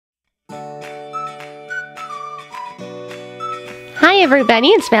Hi everybody,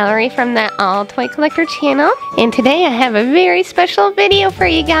 it's Valerie from the AllToyCollector channel, and today I have a very special video for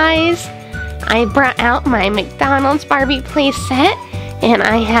you guys. I brought out my McDonald's Barbie Playset, and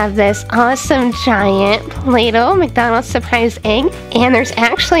I have this awesome giant Play-Doh McDonald's surprise egg, and there's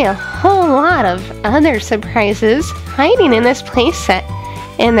actually a whole lot of other surprises hiding in this playset,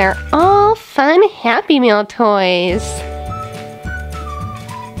 and they're all fun Happy Meal toys.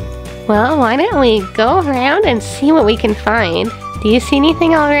 Well, why don't we go around and see what we can find? Do you see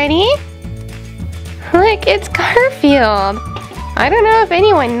anything already? Look, it's Garfield! I don't know if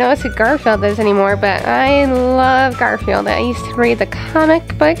anyone knows who Garfield is anymore, but I love Garfield. I used to read the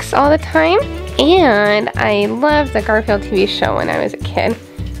comic books all the time, and I loved the Garfield TV show when I was a kid.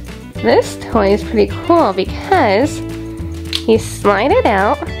 This toy is pretty cool because you slide it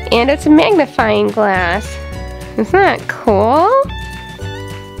out, and it's a magnifying glass. Isn't that cool?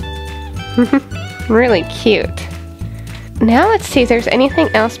 Really cute. Now let's see if there's anything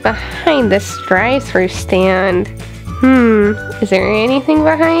else behind this drive-thru stand. Is there anything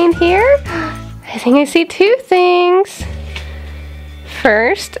behind here? I think I see two things.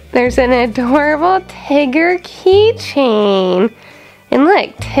 First, there's an adorable Tigger keychain. And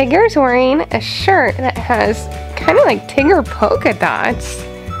look, Tigger's wearing a shirt that has kind of like Tigger polka dots.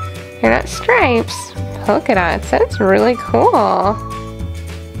 They're not stripes, polka dots. That's really cool.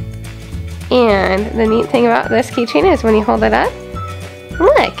 And the neat thing about this keychain is when you hold it up,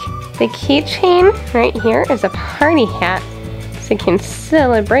 look, the keychain right here is a party hat. So you can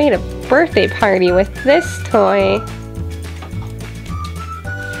celebrate a birthday party with this toy.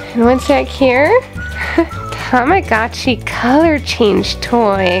 And what's back here? Tamagotchi color change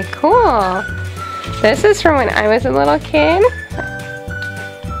toy. Cool. This is from when I was a little kid.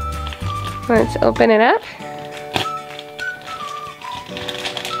 Let's open it up.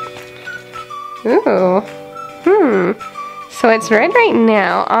 Ooh. So it's red right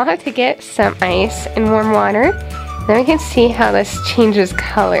now. I'll have to get some ice and warm water. Then we can see how this changes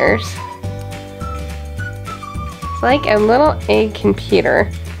colors. It's like a little egg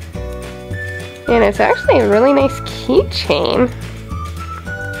computer. And it's actually a really nice keychain.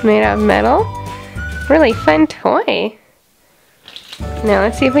 Made out of metal. Really fun toy. Now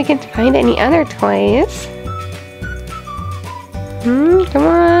let's see if we can find any other toys. Come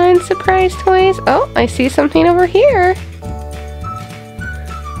on, surprise toys. Oh, I see something over here.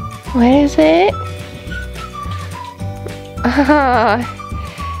 What is it? Ah,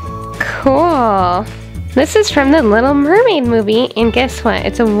 cool. This is from the Little Mermaid movie, and guess what?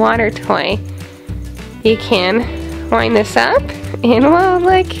 It's a water toy. You can wind this up, and well,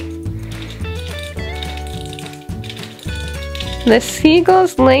 look. The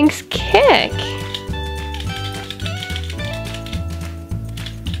seagull's legs kick.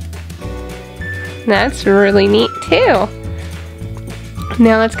 That's really neat too.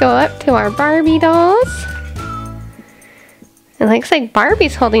 Now let's go up to our Barbie dolls. It looks like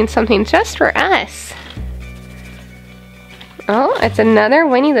Barbie's holding something just for us. Oh, it's another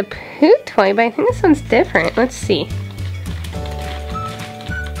Winnie the Pooh toy, but I think this one's different. Let's see.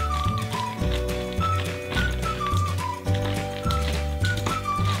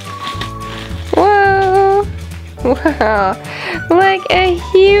 Whoa! Wow! Look, a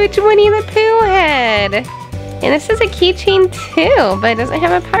huge Winnie the Pooh head! And this is a keychain too, but it doesn't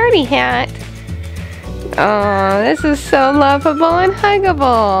have a party hat. Oh, this is so lovable and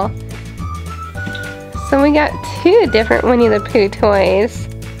huggable. So we got two different Winnie the Pooh toys.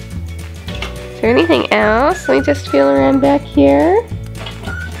 Is there anything else? Let me just feel around back here.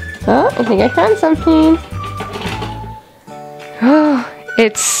 Oh, I think I found something. Oh,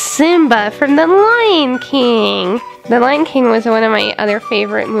 it's Simba from The Lion King. The Lion King was one of my other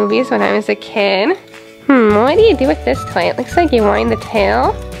favorite movies when I was a kid. What do you do with this toy? It looks like you wind the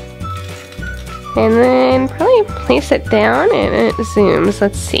tail. And then probably place it down and it zooms.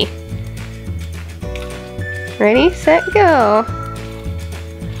 Let's see. Ready, set, go.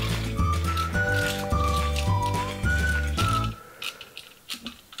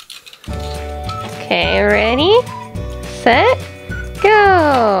 Okay, ready, set,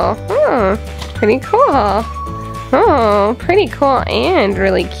 go. Oh, pretty cool. Oh, pretty cool and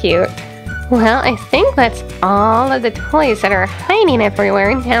really cute. Well, I think that's all of the toys that are hiding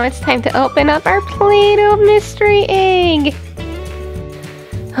everywhere. Now it's time to open up our Play-Doh mystery egg.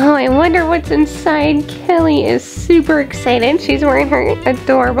 Oh, I wonder what's inside. Kelly is super excited. She's wearing her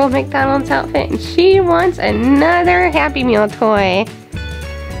adorable McDonald's outfit and she wants another Happy Meal toy.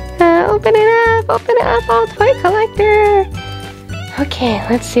 Open it up, AllToyCollector. Okay,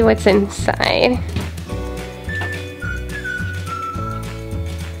 let's see what's inside.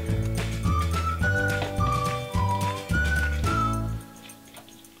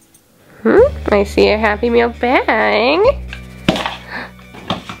 I see a Happy Meal bag.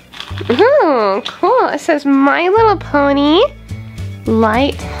 Ooh, cool. It says My Little Pony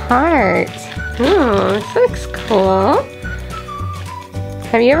Light Heart. Ooh, this looks cool.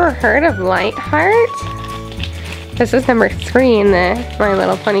 Have you ever heard of Light Heart? This is number 3 in the My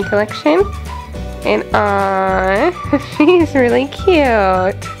Little Pony collection. And she's really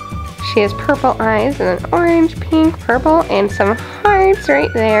cute. She has purple eyes and an orange, pink, purple, and some hearts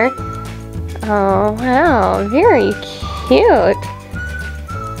right there. Oh, wow, very cute.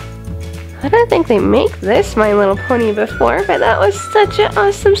 I don't think they make this My Little Pony before, but that was such an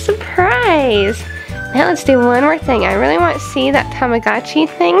awesome surprise. Now let's do one more thing. I really want to see that Tamagotchi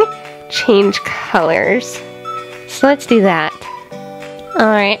thing change colors. So let's do that.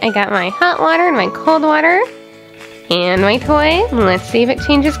 Alright, I got my hot water and my cold water and my toy. Let's see if it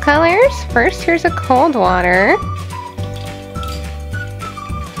changes colors. First, here's a cold water.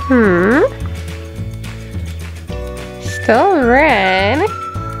 Still red.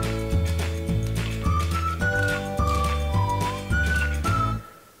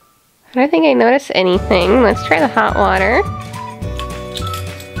 I don't think I noticed anything. Let's try the hot water.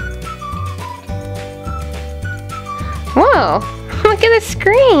 Whoa! Look at the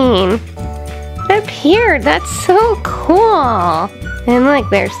screen! It appeared! That's so cool! And look,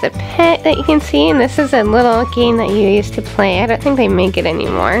 there's the pet that you can see, and this is a little game that you used to play. I don't think they make it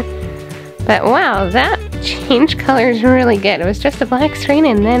anymore. But wow, that changed colors really good. It was just a black screen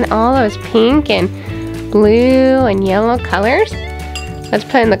and then all those pink and blue and yellow colors. Let's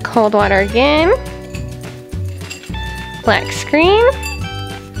put in the cold water again. Black screen.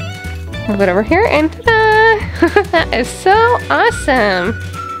 Move it over here and ta-da! That is so awesome!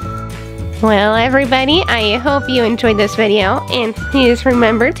 Well, everybody, I hope you enjoyed this video, and please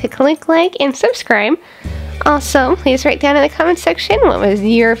remember to click like and subscribe. Also, please write down in the comment section what was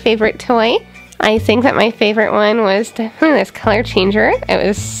your favorite toy. I think that my favorite one was definitely this color changer. It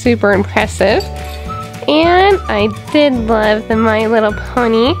was super impressive. And I did love the My Little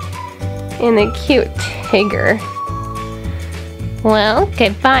Pony and the cute tigger. Well,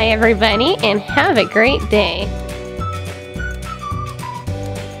 goodbye everybody, and have a great day.